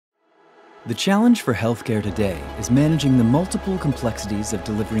The challenge for healthcare today is managing the multiple complexities of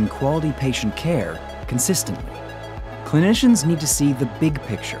delivering quality patient care consistently. Clinicians need to see the big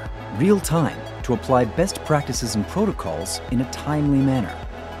picture, real time, to apply best practices and protocols in a timely manner.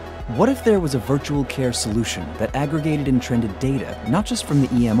 What if there was a virtual care solution that aggregated and trended data not just from the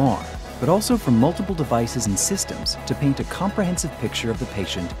EMR, but also from multiple devices and systems to paint a comprehensive picture of the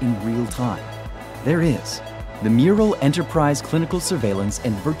patient in real time? There is. The Mural Enterprise Clinical Surveillance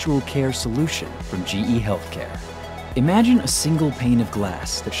and Virtual Care Solution from GE Healthcare. Imagine a single pane of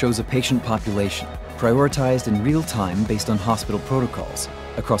glass that shows a patient population, prioritized in real time based on hospital protocols,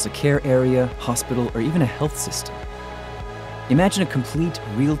 across a care area, hospital, or even a health system. Imagine a complete,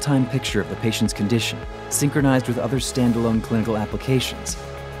 real-time picture of the patient's condition, synchronized with other standalone clinical applications.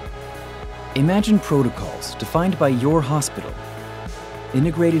 Imagine protocols defined by your hospital,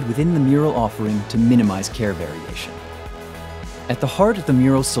 integrated within the Mural offering to minimize care variation. At the heart of the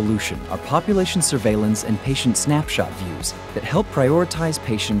Mural solution are population surveillance and patient snapshot views that help prioritize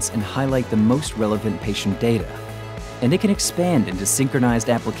patients and highlight the most relevant patient data. And it can expand into synchronized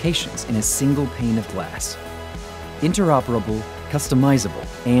applications in a single pane of glass. Interoperable, customizable,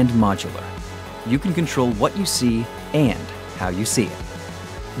 and modular. You can control what you see and how you see it.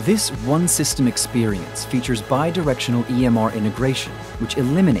 This one-system experience features bi-directional EMR integration, which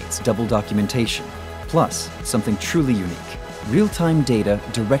eliminates double documentation, plus something truly unique, real-time data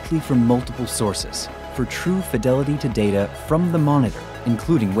directly from multiple sources for true fidelity to data from the monitor,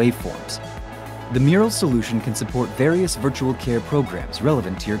 including waveforms. The Mural solution can support various virtual care programs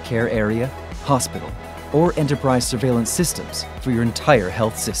relevant to your care area, hospital, or enterprise surveillance systems for your entire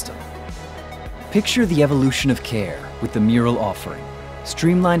health system. Picture the evolution of care with the Mural offering.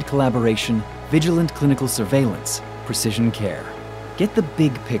 Streamlined collaboration, vigilant clinical surveillance, precision care. Get the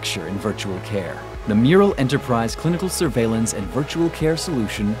big picture in virtual care. The Mural Enterprise Clinical Surveillance and Virtual Care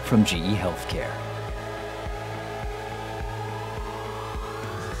Solution from GE Healthcare.